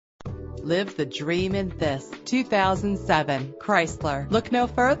Live the dream in this 2007 Chrysler. Look no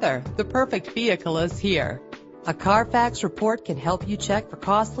further. The perfect vehicle is here. A Carfax report can help you check for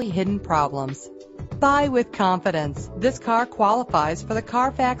costly hidden problems. Buy with confidence. This car qualifies for the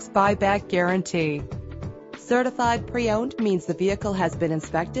Carfax buyback guarantee. Certified pre-owned means the vehicle has been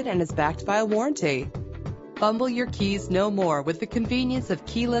inspected and is backed by a warranty. Fumble your keys no more with the convenience of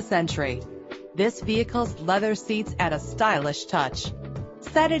keyless entry. This vehicle's leather seats add a stylish touch.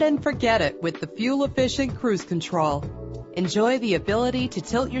 Set it and forget it with the fuel-efficient cruise control. Enjoy the ability to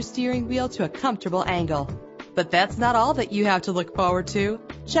tilt your steering wheel to a comfortable angle. But that's not all that you have to look forward to.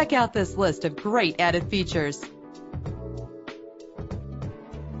 Check out this list of great added features.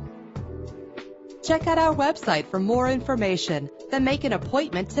 Check out our website for more information, then make an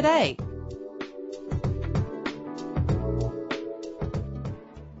appointment today.